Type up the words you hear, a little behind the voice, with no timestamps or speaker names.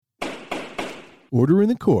Order in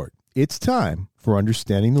the court. It's time for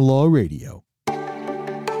Understanding the Law Radio.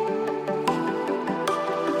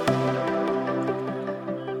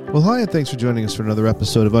 Well, hi, and thanks for joining us for another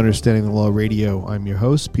episode of Understanding the Law Radio. I'm your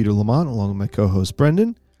host, Peter Lamont, along with my co-host,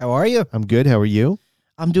 Brendan. How are you? I'm good. How are you?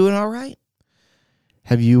 I'm doing all right.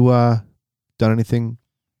 Have you done anything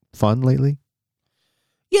fun lately?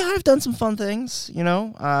 Yeah, I've done some fun things. You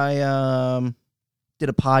know, I did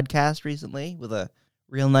a podcast recently with a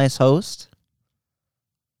real nice host.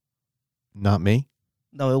 Not me.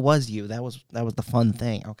 No, it was you. That was the fun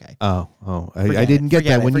thing. Okay. I didn't get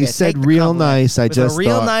that. When you said real nice, I just a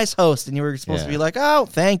real thought, nice host, and you were supposed to be like, oh,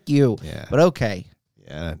 thank you. Yeah. But okay.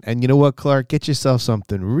 Yeah. And you know what, Clark? Get yourself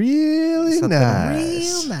something really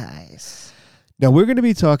nice. Real nice. Now, we're going to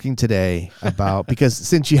be talking today about, because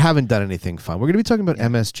since you haven't done anything fun, we're going to be talking about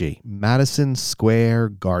MSG, Madison Square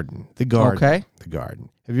Garden. The Garden. Okay. The Garden.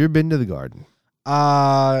 Have you ever been to the Garden?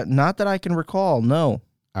 Not that I can recall, no.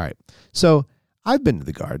 All right. So I've been to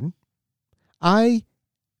the Garden. I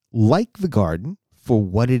like the Garden for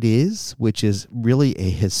what it is, which is really a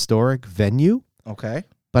historic venue. Okay.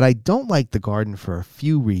 But I don't like the Garden for a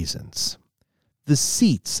few reasons. The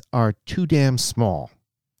seats are too damn small.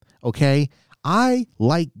 Okay? I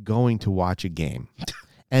like going to watch a game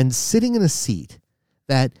and sitting in a seat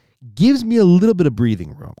that gives me a little bit of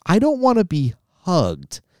breathing room. I don't want to be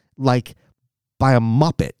hugged like by a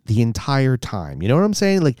Muppet the entire time. You know what I'm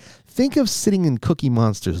saying? Like, think of sitting in Cookie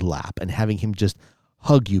Monster's lap and having him just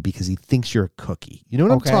hug you because he thinks you're a cookie. You know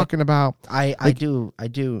what I'm talking about? I do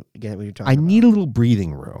get what you're talking about. I need a little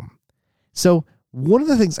breathing room. So one of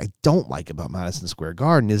the things I don't like about Madison Square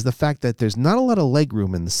Garden is the fact that there's not a lot of leg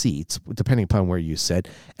room in the seats, depending upon where you sit,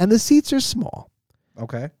 and the seats are small.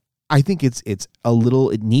 Okay. I think it's a little,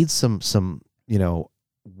 it needs some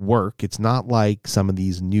work. It's not like some of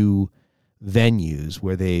these new venues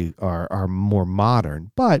where they are more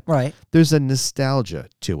modern, but there's a nostalgia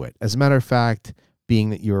to it. As a matter of fact, being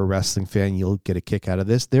that you're a wrestling fan, you'll get a kick out of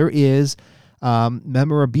this. There is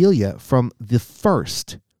memorabilia from the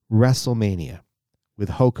first WrestleMania with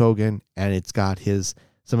Hulk Hogan, and it's got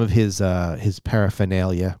some of his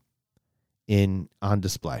paraphernalia on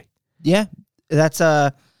display. Yeah, that's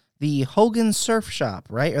the Hogan Surf Shop,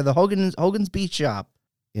 right? Or the Hogan's Beach Shop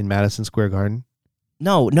in Madison Square Garden.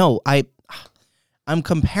 No, I'm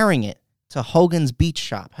comparing it to Hogan's Beach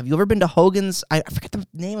Shop. Have you ever been to Hogan's? I forget the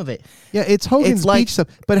name of it. Yeah, it's Hogan's Beach Shop.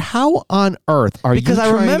 But how on earth are you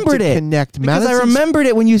trying to connect Madison? Because I remembered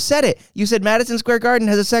it when you said it. You said Madison Square Garden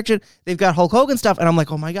has a section. They've got Hulk Hogan stuff. And I'm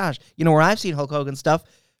like, oh my gosh. You know where I've seen Hulk Hogan stuff?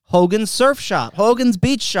 Hogan's Surf Shop. Hogan's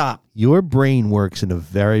Beach Shop. Your brain works in a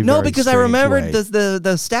very, no, very because I strange remembered way.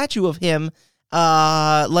 the statue of him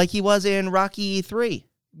like he was in Rocky 3.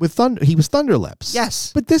 With Thunder, he was Thunderlips.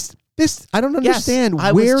 Yes. But this I don't understand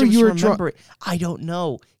I where you're I don't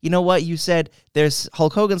know. You know what? You said there's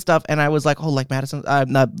Hulk Hogan stuff, and I was like, oh, like Madison,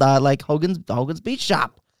 like Hogan's Beach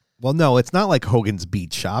Shop. Well, no, it's not like Hogan's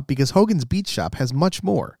Beach Shop because Hogan's Beach Shop has much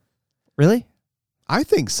more. Really? I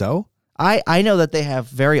think so. I know that they have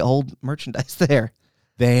very old merchandise there.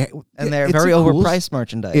 They're very overpriced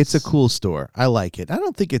merchandise. It's a cool store. I like it. I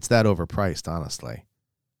don't think it's that overpriced, honestly.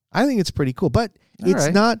 I think it's pretty cool, but it's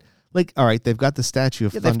not like, all right, they've got the statue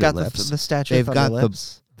of Thunderlips. They've got the statue of Thunderlips.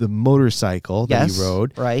 They've got the motorcycle that he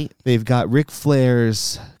rode. Right. They've got Ric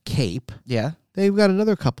Flair's cape. Yeah. They've got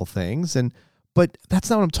another couple things, but that's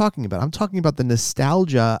not what I'm talking about. I'm talking about the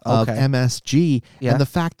nostalgia of MSG and the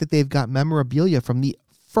fact that they've got memorabilia from the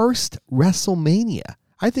first WrestleMania.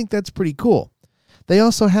 I think that's pretty cool. They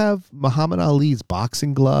also have Muhammad Ali's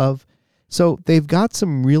boxing glove. So they've got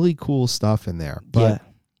some really cool stuff in there. But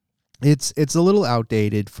it's a little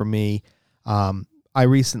outdated for me. I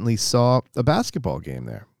recently saw a basketball game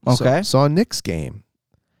there. Okay. Saw a Knicks game.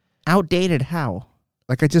 Outdated how?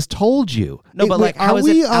 Like I just told you. No, but like how is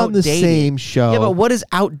it outdated? Are we on the same show? Yeah, but what does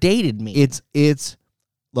outdated mean? It's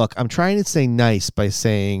look, I'm trying to say nice by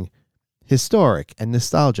saying historic and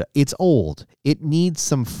nostalgia. It's old. It needs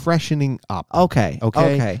some freshening up. Okay.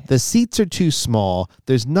 The seats are too small.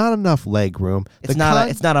 There's not enough leg room. It's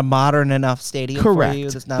not a modern enough stadium correct. for you.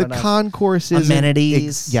 There's not the enough concourses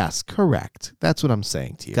amenities. Yes, correct. That's what I'm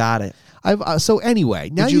saying to you. Got it. So anyway,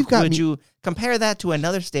 now would you compare that to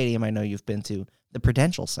another stadium I know you've been to, the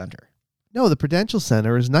Prudential Center? No, the Prudential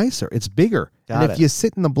Center is nicer. It's bigger. If you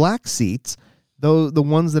sit in the black seats, the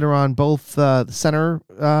ones that are on both center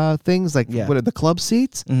things, like what are the club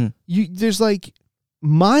seats, there's like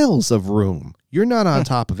miles of room. You're not on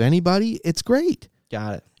top of anybody. It's great.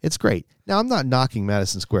 Got it. It's great. Now, I'm not knocking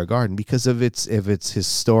Madison Square Garden because of its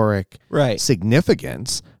historic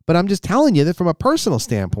significance, but I'm just telling you that from a personal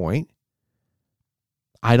standpoint,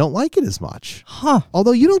 I don't like it as much. Huh.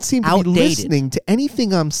 Although you don't seem to Outdated. be listening to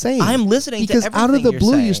anything I'm saying. I'm listening because to everything out of the you're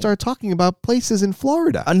blue saying. you start talking about places in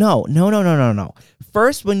Florida. No.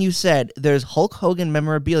 First, when you said there's Hulk Hogan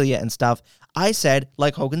memorabilia and stuff, I said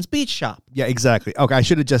like Hogan's Beach Shop. Yeah, exactly. Okay, I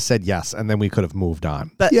should have just said yes, and then we could have moved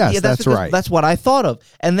on. But, yes, yeah, that's right. That's what I thought of.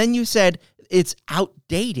 And then you said it's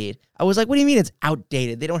outdated. I was like, what do you mean it's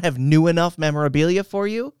outdated? They don't have new enough memorabilia for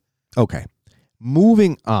you? Okay.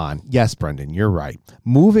 Moving on. Yes, Brendan, you're right.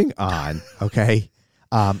 Moving on, okay?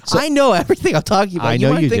 So I know everything I'm talking about. I You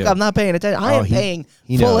know might you think do. I'm not paying attention. I am paying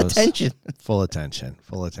full knows. attention. Full attention.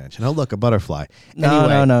 Full attention. Oh, look, a butterfly.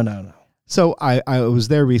 No. So I was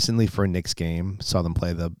there recently for a Knicks game. Saw them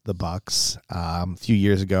play the Bucks. A few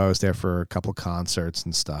years ago, I was there for a couple concerts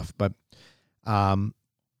and stuff. But I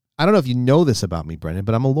don't know if you know this about me, Brendan,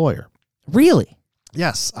 but I'm a lawyer. Really?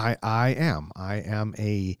 Yes, I am. I am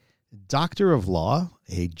a doctor of law,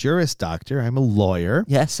 a Juris Doctor. I'm a lawyer.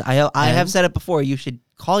 Yes, I have said it before. You should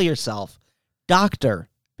call yourself Dr.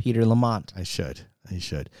 Peter Lamont. I should.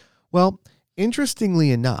 Well,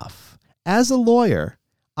 interestingly enough, as a lawyer,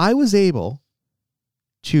 I was able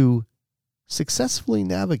to successfully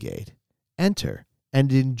navigate, enter,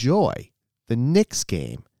 and enjoy the Knicks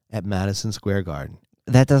game at Madison Square Garden.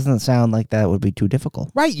 That doesn't sound like that would be too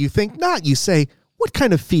difficult. Right, you think not. You say, what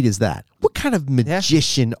kind of feat is that? What kind of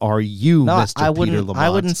magician are you, Mr. Peter Lamont? I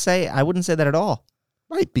wouldn't say that at all.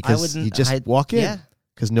 Right, because you just walk in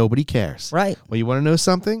because nobody cares. Right. Well, you want to know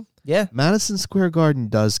something? Yeah. Madison Square Garden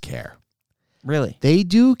does care. Really? They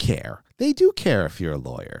do care. They do care if you're a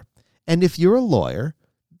lawyer. And if you're a lawyer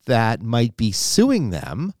that might be suing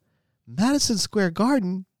them, Madison Square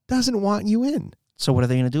Garden doesn't want you in. So what are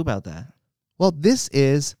they going to do about that? Well, this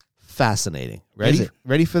is fascinating. Ready? Is it?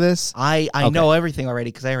 Ready for this? I know everything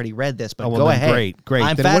already because I already read this, but well, go then ahead. Great.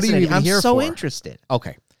 I'm Then what are you fascinated. even I'm here so for? interested.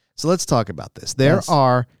 Okay. So let's talk about this. There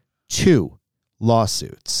are 2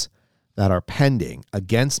 lawsuits that are pending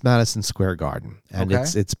against Madison Square Garden and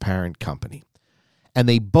its parent company. And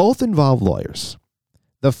they both involve lawyers.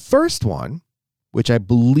 The first one, which I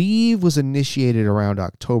believe was initiated around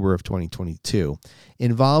October of 2022,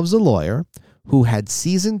 involves a lawyer who had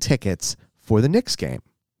season tickets for the Knicks game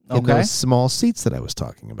in those small seats that I was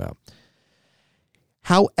talking about.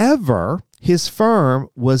 However, his firm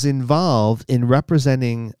was involved in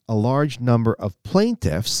representing a large number of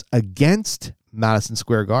plaintiffs against Madison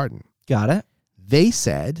Square Garden. Got it. They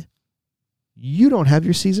said, you don't have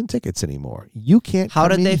your season tickets anymore. You can't How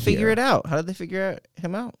come did they in figure here it out? How did they figure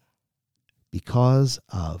him out? because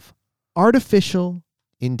of artificial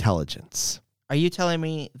intelligence. Are you telling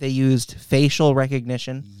me they used facial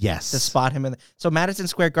recognition Yes. to spot him? So Madison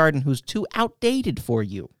Square Garden, who's too outdated for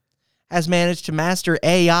you, has managed to master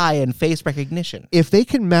AI and face recognition. If they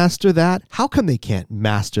can master that, how come they can't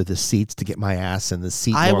master the seats to get my ass in the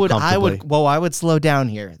seat more comfortably? I would slow down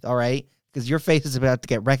here, all right? Because your face is about to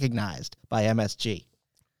get recognized by MSG.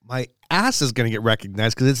 My ass is going to get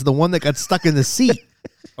recognized because it's the one that got stuck in the seat.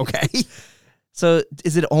 Okay. So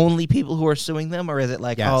is it only people who are suing them, or is it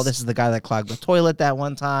like, oh, this is the guy that clogged the toilet that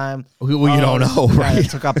one time? Well, you don't know, right?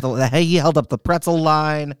 Took up he held up the pretzel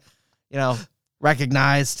line,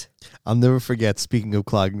 recognized. I'll never forget. Speaking of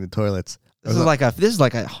clogging the toilets, This is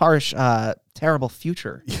like a harsh, terrible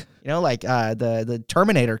future. Like the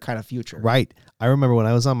Terminator kind of future. Right. I remember when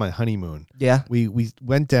I was on my honeymoon. Yeah. We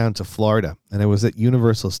went down to Florida, and I was at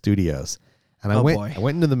Universal Studios, and I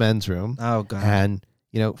went into the men's room. Oh God. And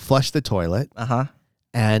flushed the toilet. Uh-huh.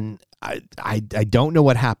 And I don't know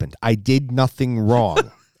what happened. I did nothing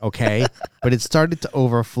wrong. Okay. But it started to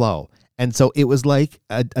overflow. And so it was like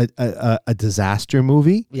a disaster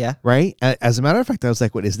movie. Yeah. Right. As a matter of fact, I was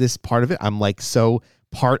like, what is this part of it? I'm like so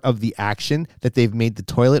part of the action that they've made the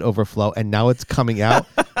toilet overflow and now it's coming out.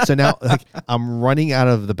 So now I'm running out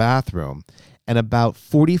of the bathroom. And about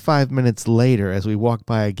 45 minutes later, as we walk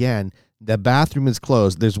by again, the bathroom is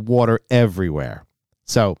closed. There's water everywhere.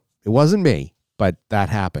 So it wasn't me, but that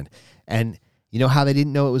happened. And you know how they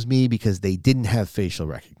didn't know it was me? Because they didn't have facial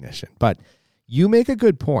recognition. But you make a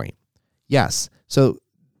good point. Yes. So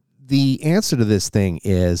the answer to this thing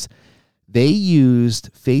is they used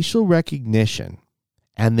facial recognition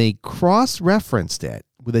and they cross-referenced it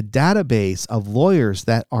with a database of lawyers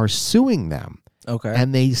that are suing them. Okay.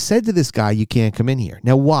 And they said to this guy, you can't come in here.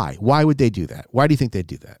 Now, why? Why would they do that? Why do you think they'd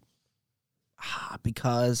do that?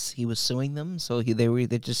 Because he was suing them, so they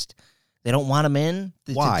don't want him in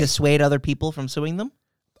Why? to dissuade other people from suing them.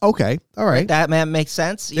 Okay, all right. That makes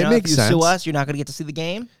sense. It makes if you sense. sue us, you're not going to get to see the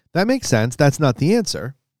game. That makes sense. That's not the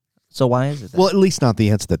answer. So why is it that? Well, at least not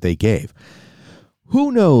the answer that they gave.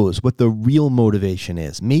 Who knows what the real motivation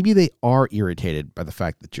is? Maybe they are irritated by the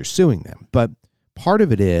fact that you're suing them. But part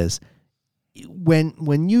of it is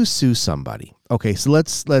when you sue somebody. Okay, so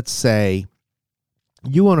let's say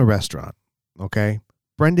you own a restaurant. Okay,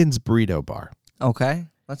 Brendan's Burrito Bar. Okay,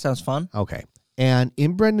 that sounds fun. Okay, and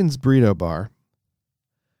in Brendan's Burrito Bar,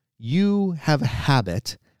 you have a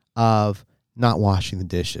habit of not washing the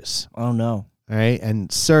dishes. Oh no! All right,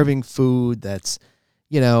 and serving food that's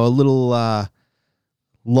a little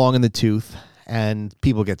long in the tooth, and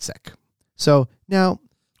people get sick. So now,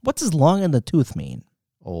 what does long in the tooth mean?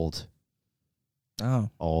 Old. Oh.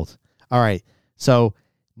 Old. All right. So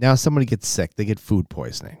now somebody gets sick. They get food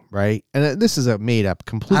poisoning, right? And this is a made-up,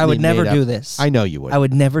 completely I would never made-up. do this. I know you would. I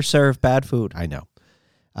would never serve bad food. I know.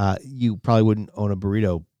 You probably wouldn't own a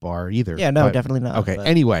burrito bar either. Yeah, no, definitely not. Okay.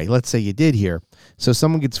 Anyway, let's say you did here. So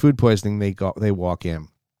someone gets food poisoning. They walk in.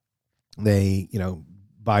 They,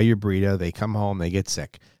 buy your burrito. They come home. They get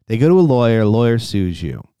sick. They go to a lawyer. Lawyer sues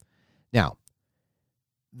you. Now,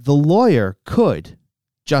 the lawyer could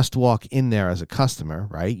just walk in there as a customer,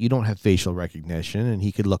 right? You don't have facial recognition, and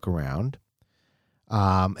he could look around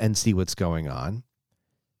and see what's going on.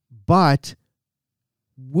 But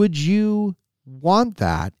would you want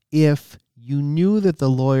that if you knew that the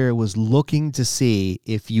lawyer was looking to see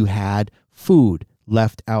if you had food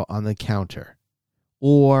left out on the counter,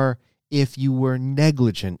 or if you were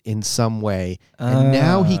negligent in some way, and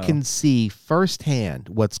now he can see firsthand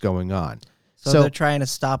what's going on? So they're trying to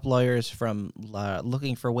stop lawyers from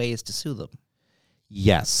looking for ways to sue them.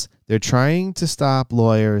 Yes, they're trying to stop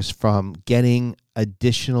lawyers from getting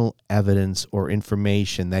additional evidence or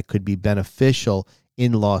information that could be beneficial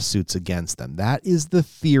in lawsuits against them. That is the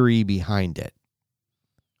theory behind it.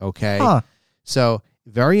 Okay? Huh. So,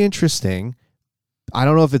 very interesting. I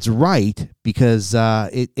don't know if it's right because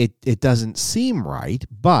it doesn't seem right,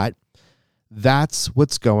 but that's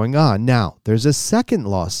what's going on. Now, there's a second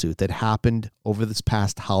lawsuit that happened over this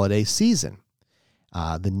past holiday season.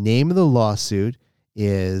 The name of the lawsuit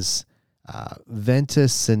is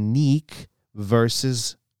Ventasonique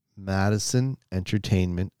versus Madison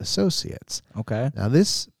Entertainment Associates. Okay. Now,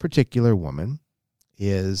 this particular woman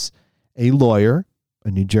is a lawyer,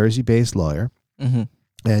 a New Jersey-based lawyer,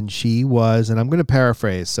 and she was, and I'm going to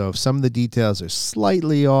paraphrase, so if some of the details are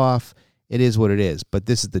slightly off, it is what it is, but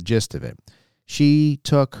this is the gist of it. She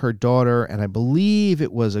took her daughter, and I believe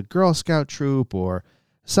it was a Girl Scout troop or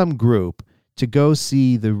some group, to go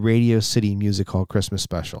see the Radio City Music Hall Christmas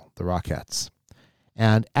special, The Rockettes.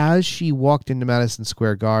 And as she walked into Madison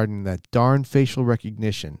Square Garden, that darn facial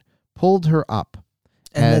recognition pulled her up.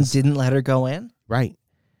 And then didn't let her go in? Right.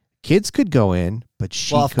 Kids could go in, but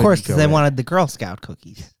she couldn't. Well, of course, because they wanted the Girl Scout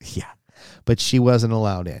cookies. Yeah. But she wasn't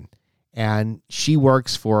allowed in. And she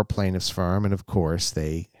works for a plaintiff's firm, and of course,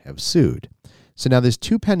 they have sued. So now there's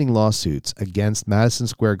two pending lawsuits against Madison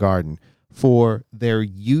Square Garden for their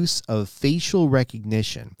use of facial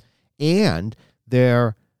recognition and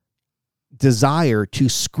their desire to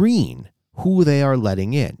screen who they are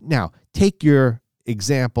letting in. Now, take your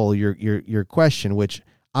example, your question, which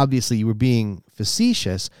obviously you were being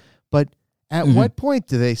facetious, but at what point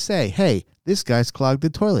do they say, hey, this guy's clogged the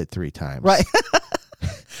toilet 3 times? Right.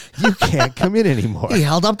 You can't come in anymore. He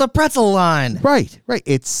held up the pretzel line. Right.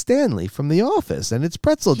 It's Stanley from The Office, and it's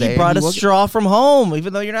pretzel day. He brought a straw from home,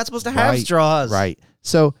 even though you're not supposed to have straws. Right.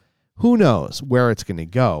 So who knows where it's going to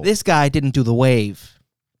go? This guy didn't do the wave.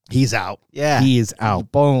 He's out. Yeah. He is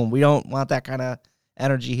out. Boom. We don't want that kind of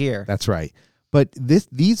energy here. That's right. But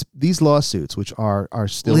these lawsuits, which are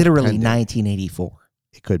still literally pending, 1984.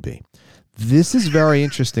 It could be. This is very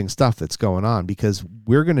interesting stuff that's going on because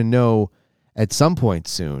we're going to know at some point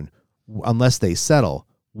soon, unless they settle,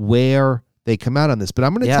 where they come out on this. But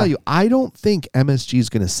I'm going to tell you, I don't think MSG is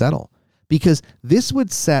going to settle because this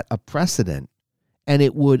would set a precedent and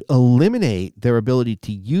it would eliminate their ability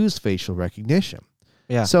to use facial recognition.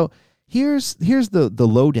 Yeah. So here's the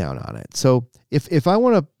lowdown on it. So if I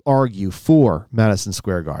want to argue for Madison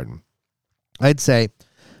Square Garden, I'd say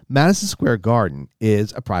Madison Square Garden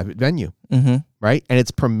is a private venue, right? And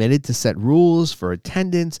it's permitted to set rules for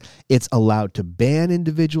attendance. It's allowed to ban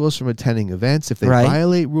individuals from attending events if they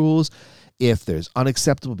violate rules. If there's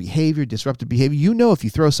unacceptable behavior, disruptive behavior, if you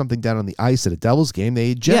throw something down on the ice at a Devils game,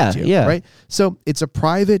 they eject you, right? So it's a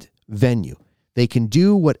private venue. They can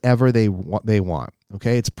do whatever they want,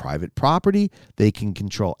 okay? It's private property. They can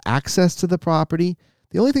control access to the property.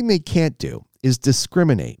 The only thing they can't do is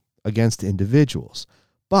discriminate against individuals.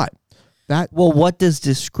 But what does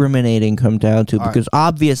discriminating come down to? Because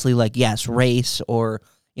obviously, yes, race or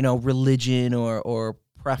religion or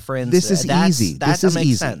preference. This is easy. That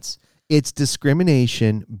makes sense. It's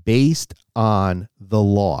discrimination based on the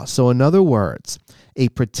law. So in other words, a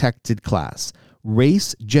protected class.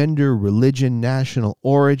 race, gender, religion, national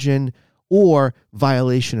origin, or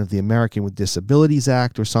violation of the American with Disabilities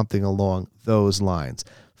Act or something along those lines.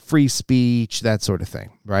 Free speech, that sort of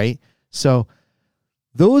thing, right? So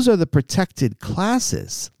those are the protected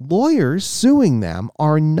classes. Lawyers suing them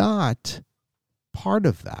are not part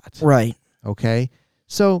of that. Right. Okay?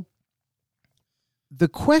 So the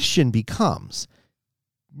question becomes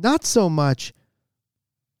not so much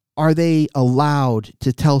are they allowed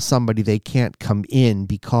to tell somebody they can't come in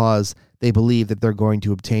because they believe that they're going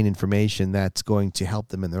to obtain information that's going to help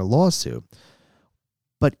them in their lawsuit,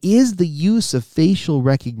 but is the use of facial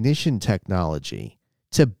recognition technology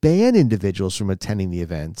to ban individuals from attending the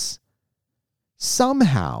events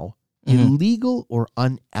somehow illegal or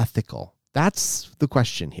unethical? That's the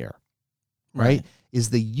question here, right? Is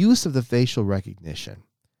the use of the facial recognition.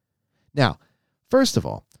 Now, first of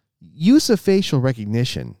all, use of facial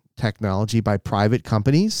recognition technology by private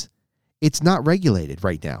companies, it's not regulated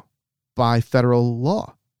right now by federal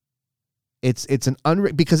law. It's an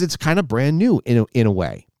because it's kind of brand new in a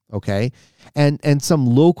way, okay? And some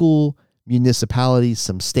local municipalities,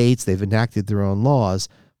 some states, they've enacted their own laws,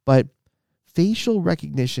 but facial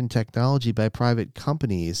recognition technology by private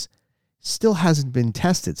companies still hasn't been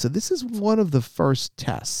tested. So this is one of the first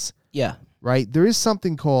tests. Yeah. Right? There is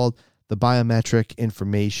something called the Biometric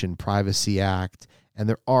Information Privacy Act, and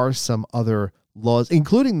there are some other laws,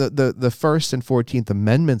 including the First and 14th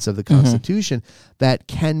Amendments of the Constitution, that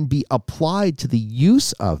can be applied to the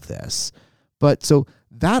use of this. But so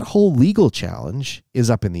that whole legal challenge is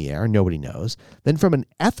up in the air. Nobody knows. Then from an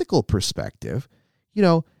ethical perspective,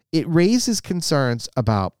 it raises concerns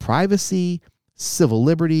about privacy, civil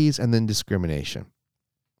liberties, and then discrimination.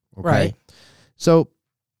 Okay? Right. So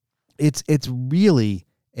it's really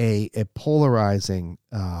a polarizing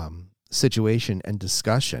situation and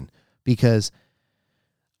discussion, because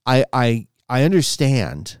I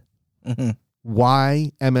understand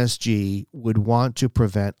why MSG would want to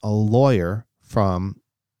prevent a lawyer from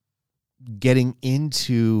getting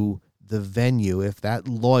into the venue if that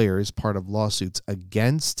lawyer is part of lawsuits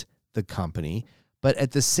against the company. But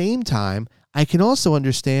at the same time, I can also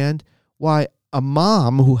understand why a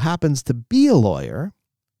mom who happens to be a lawyer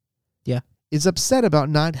is upset about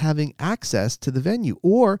not having access to the venue,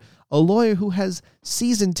 or a lawyer who has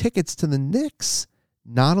season tickets to the Knicks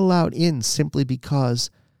not allowed in simply because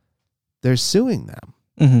they're suing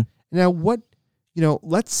them. Now,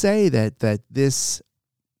 let's say that this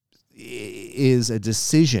is a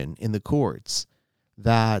decision in the courts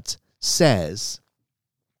that says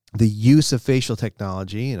the use of facial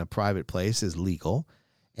technology in a private place is legal,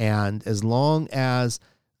 and as long as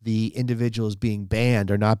the individuals being banned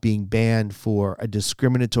are not being banned for a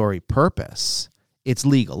discriminatory purpose, it's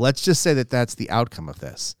legal. Let's just say that that's the outcome of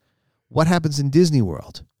this. What happens in Disney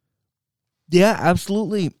World? Yeah,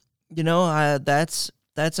 absolutely. That's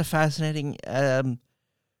a fascinating.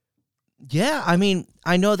 Yeah, I mean,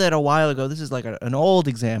 I know that a while ago, this is like an old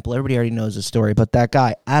example. Everybody already knows the story, but that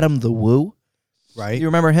guy, Adam the Woo. Right. You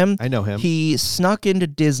remember him? I know him. He snuck into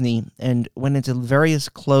Disney and went into various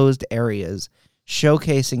closed areas,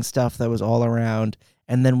 showcasing stuff that was all around.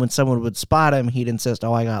 And then when someone would spot him, he'd insist,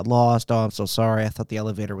 "Oh, I got lost. Oh, I'm so sorry. I thought the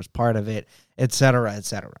elevator was part of it," et cetera, et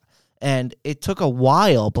cetera. And it took a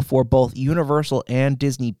while before both Universal and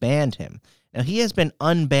Disney banned him. Now, he has been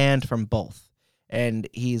unbanned from both, and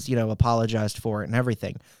he's, apologized for it and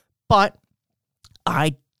everything. But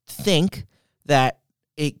I think that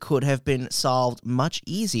it could have been solved much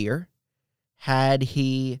easier had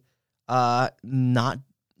he had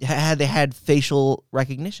they had facial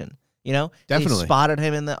recognition. Definitely. They spotted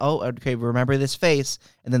him in remember this face,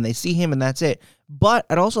 and then they see him, and that's it. But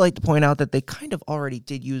I'd also like to point out that they kind of already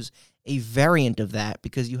did use a variant of that,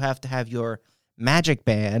 because you have to have your magic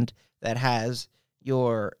band that has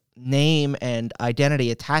your name and identity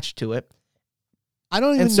attached to it. I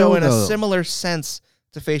don't even know. And so in a similar sense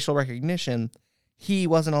to facial recognition, he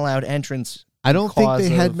wasn't allowed entrance. I don't think they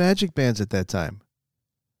had magic bands at that time.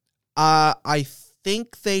 I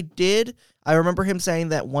think they did. I remember him saying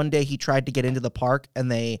that one day he tried to get into the park,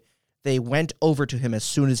 and they went over to him as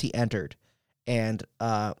soon as he entered and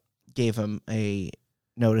gave him a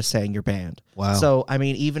notice saying you're banned. Wow. So, I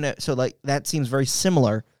mean, that seems very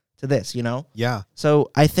similar to this, Yeah.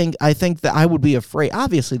 So I think that I would be afraid.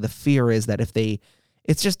 Obviously, the fear is that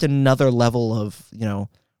it's just another level of,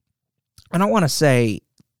 I don't want to say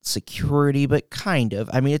security, but kind of.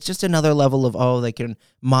 I mean, it's just another level of, they can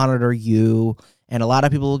monitor you. And a lot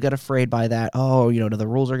of people will get afraid by that. The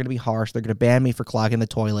rules are going to be harsh. They're going to ban me for clogging the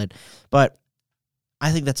toilet. But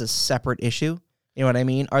I think that's a separate issue. You know what I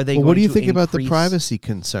mean? Are they? Well, what do you think about the privacy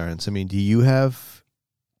concerns? I mean, do you have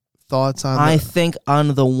thoughts on I think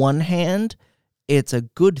on the one hand, it's a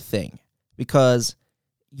good thing because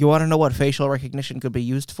you want to know what facial recognition could be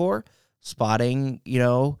used for? Spotting,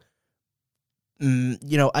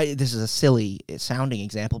 this is a silly sounding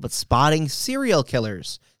example, but spotting serial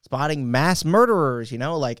killers, spotting mass murderers,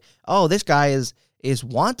 oh, this guy is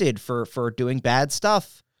wanted for doing bad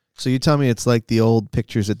stuff. So you tell me it's like the old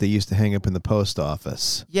pictures that they used to hang up in the post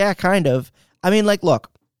office. Yeah, kind of. I mean,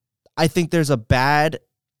 look, I think there's a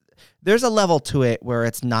level to it where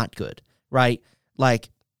it's not good, right? Like,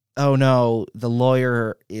 oh no, the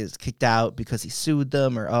lawyer is kicked out because he sued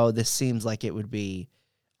them, or oh, this seems like it would be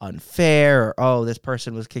unfair, or oh, this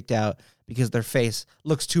person was kicked out because their face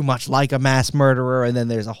looks too much like a mass murderer, and then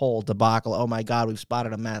there's a whole debacle. Oh my God, we've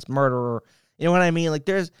spotted a mass murderer. You know what I mean? Like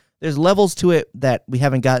there's levels to it that we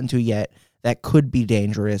haven't gotten to yet that could be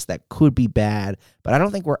dangerous, that could be bad, but I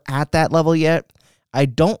don't think we're at that level yet. I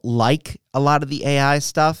don't like a lot of the AI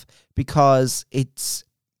stuff because it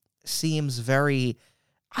seems very,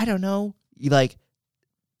 I don't know, like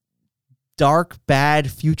dark, bad,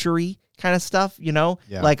 future-y kind of stuff,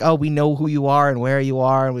 Yeah. Like, oh, we know who you are and where you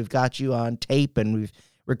are, and we've got you on tape, and we've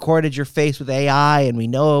recorded your face with AI, and we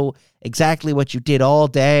know exactly what you did all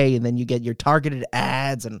day, and then you get your targeted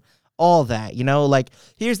ads and all that, Like,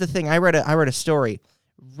 here's the thing. I read a story.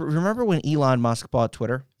 Remember when Elon Musk bought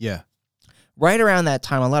Twitter? Yeah. Right around that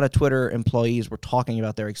time, a lot of Twitter employees were talking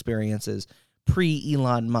about their experiences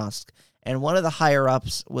pre-Elon Musk. And one of the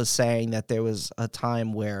higher-ups was saying that there was a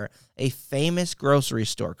time where a famous grocery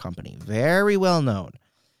store company, very well-known,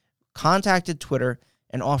 contacted Twitter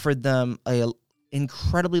and offered them an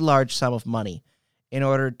incredibly large sum of money in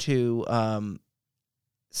order to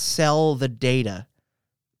sell the data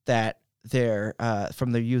that they're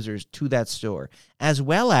from their users to that store, as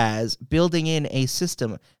well as building in a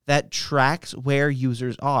system that tracks where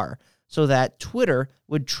users are, so that Twitter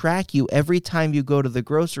would track you every time you go to the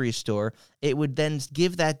grocery store. It would then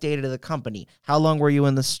give that data to the company. How long were you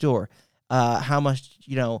in the store? How much,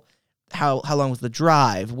 how long was the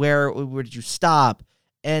drive? Where did you stop?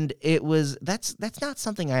 And that's not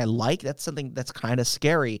something I like. That's something that's kind of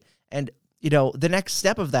scary. And the next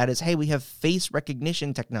step of that is, hey, we have face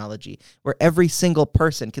recognition technology where every single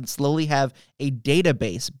person can slowly have a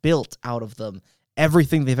database built out of them,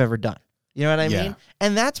 everything they've ever done. You know what I mean?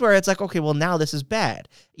 And that's where it's like, okay, well, now this is bad.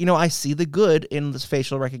 I see the good in this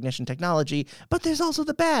facial recognition technology, but there's also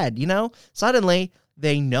the bad, Suddenly,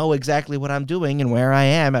 they know exactly what I'm doing and where I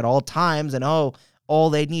am at all times, and all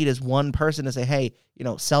they need is one person to say, hey,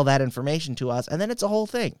 sell that information to us, and then it's a whole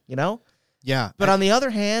thing, Yeah. But on the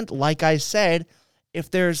other hand, like I said, if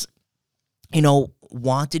there's,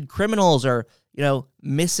 wanted criminals or,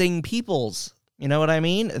 missing peoples, you know what I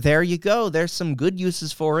mean? There you go. There's some good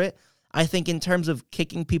uses for it. I think in terms of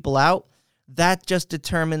kicking people out, that just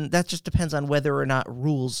depends on whether or not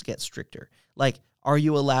rules get stricter. Like, are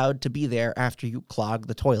you allowed to be there after you clog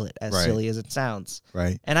the toilet, as silly as it sounds?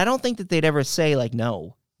 Right. And I don't think that they'd ever say, like,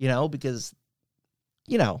 no, because,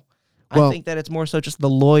 I think that it's more so just the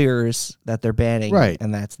lawyers that they're banning, right?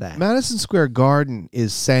 And that's that. Madison Square Garden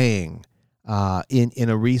is saying in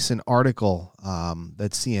a recent article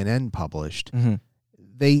that CNN published,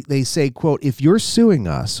 they say, quote, if you're suing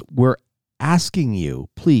us, we're asking you,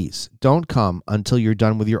 please don't come until you're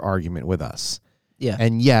done with your argument with us. Yeah.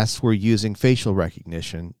 And yes, we're using facial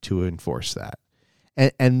recognition to enforce that.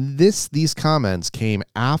 And these comments came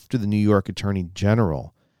after the New York Attorney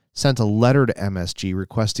General sent a letter to MSG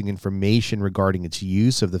requesting information regarding its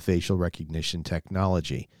use of the facial recognition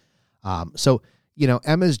technology. So,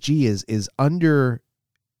 MSG is under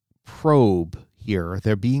probe here.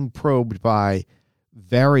 They're being probed by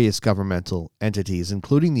various governmental entities,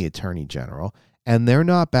 including the Attorney General, and they're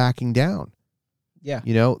not backing down. Yeah.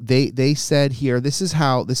 They said here, this is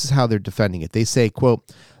how they're defending it. They say,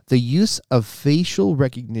 quote, the use of facial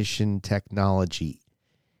recognition technology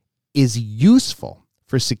is useful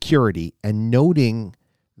for security, and noting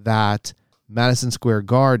that Madison Square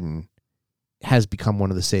Garden has become one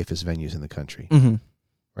of the safest venues in the country. Mm-hmm.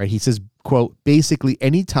 Right? He says, quote, basically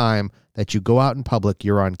any time that you go out in public,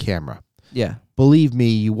 you're on camera. Yeah. Believe me,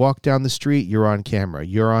 you walk down the street, you're on camera.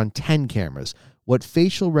 You're on 10 cameras. What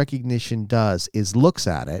facial recognition does is looks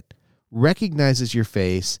at it, recognizes your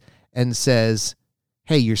face, and says,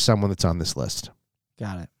 hey, you're someone that's on this list.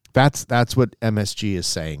 Got it. That's what MSG is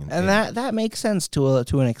saying. And that makes sense to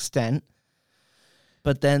an extent.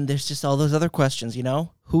 But then there's just all those other questions,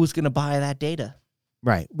 Who's going to buy that data?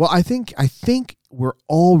 Right. Well, I think we're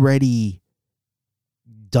already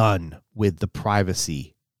done with the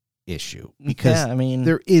privacy issue because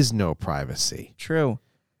there is no privacy. True.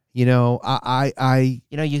 You know, I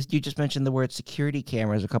you know, you just mentioned the word security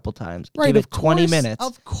cameras a couple times. Right, Give it 20 course, minutes.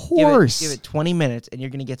 Of course. Give it 20 minutes, and you're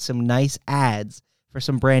going to get some nice ads for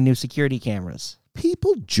some brand new security cameras.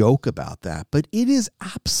 People joke about that, but it is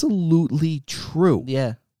absolutely true.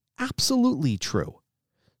 Yeah. Absolutely true.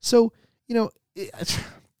 So, you know,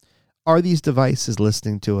 are these devices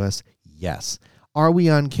listening to us? Yes. Are we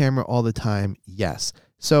on camera all the time? Yes.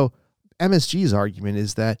 So MSG's argument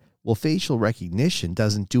is that, well, facial recognition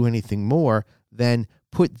doesn't do anything more than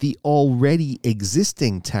put the already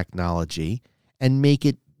existing technology and make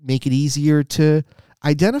it easier to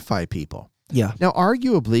identify people. Yeah. Now,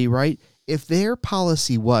 arguably, right, if their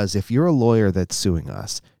policy was, if you're a lawyer that's suing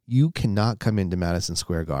us, you cannot come into Madison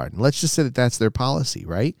Square Garden. Let's just say that that's their policy,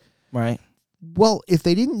 right? Right. Well, if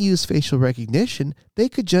they didn't use facial recognition, they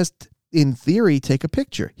could just, in theory, take a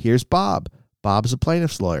picture. Here's Bob. Bob's a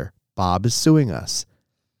plaintiff's lawyer. Bob is suing us.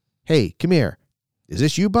 Hey, come here. Is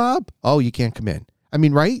this you, Bob? Oh, you can't come in. I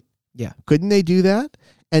mean, right? Yeah. Couldn't they do that?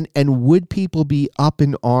 And would people be up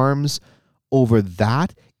in arms over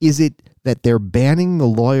that? Is it that they're banning the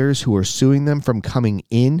lawyers who are suing them from coming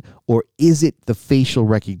in, or is it the facial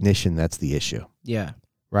recognition that's the issue? Yeah.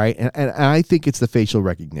 Right? And I think it's the facial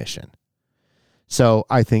recognition. So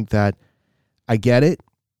I think that I get it.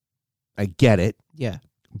 Yeah.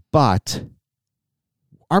 But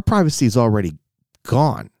our privacy is already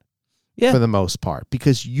gone. Yeah. For the most part,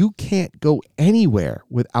 because you can't go anywhere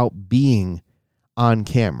without being on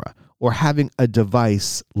camera or having a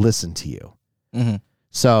device listen to you. Mm-hmm.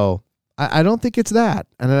 So I don't think it's that.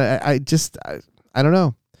 And I don't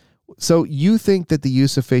know. So you think that the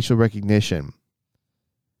use of facial recognition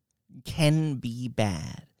can be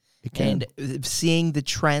bad. It can. And seeing the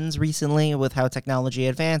trends recently with how technology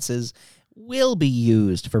advances will be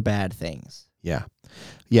used for bad things. Yeah.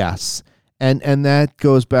 Yes. And that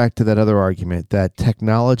goes back to that other argument that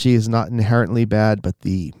technology is not inherently bad, but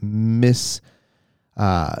the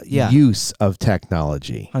use of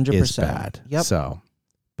technology 100%. is bad. Yep. So,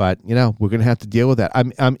 but you know, we're going to have to deal with that.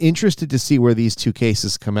 I'm interested to see where these two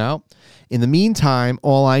cases come out. In the meantime,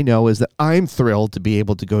 all I know is that I'm thrilled to be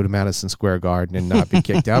able to go to Madison Square Garden and not be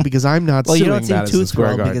kicked out because I'm not. Well, suing you don't seem Madison too Square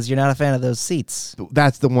thrilled Garden because you're not a fan of those seats.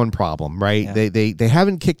 That's the one problem, right? Yeah. They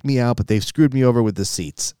haven't kicked me out, but they've screwed me over with the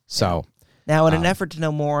seats. So. Now, in an effort to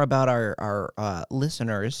know more about our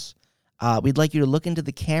listeners, we'd like you to look into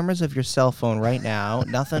the cameras of your cell phone right now.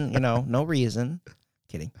 Nothing, no reason.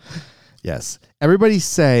 Kidding. Yes. Everybody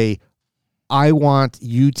say, I want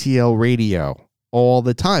UTL radio all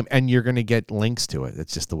the time. And you're going to get links to it.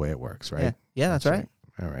 That's just the way it works, right? Yeah, that's right.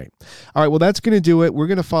 All right. All right. Well, that's going to do it. We're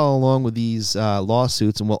going to follow along with these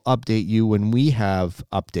lawsuits, and we'll update you when we have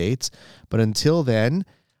updates. But until then,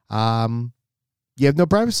 you have no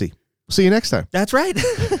privacy. See you next time. That's right.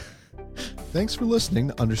 Thanks for listening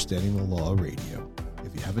to Understanding the Law Radio.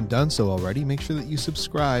 If you haven't done so already, make sure that you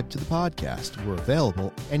subscribe to the podcast. We're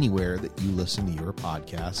available anywhere that you listen to your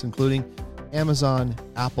podcasts, including Amazon,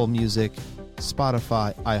 Apple Music,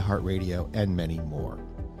 Spotify, iHeartRadio, and many more.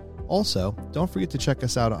 Also, don't forget to check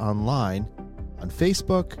us out online on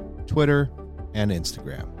Facebook, Twitter, and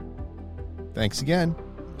Instagram. Thanks again.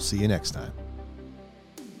 We'll see you next time.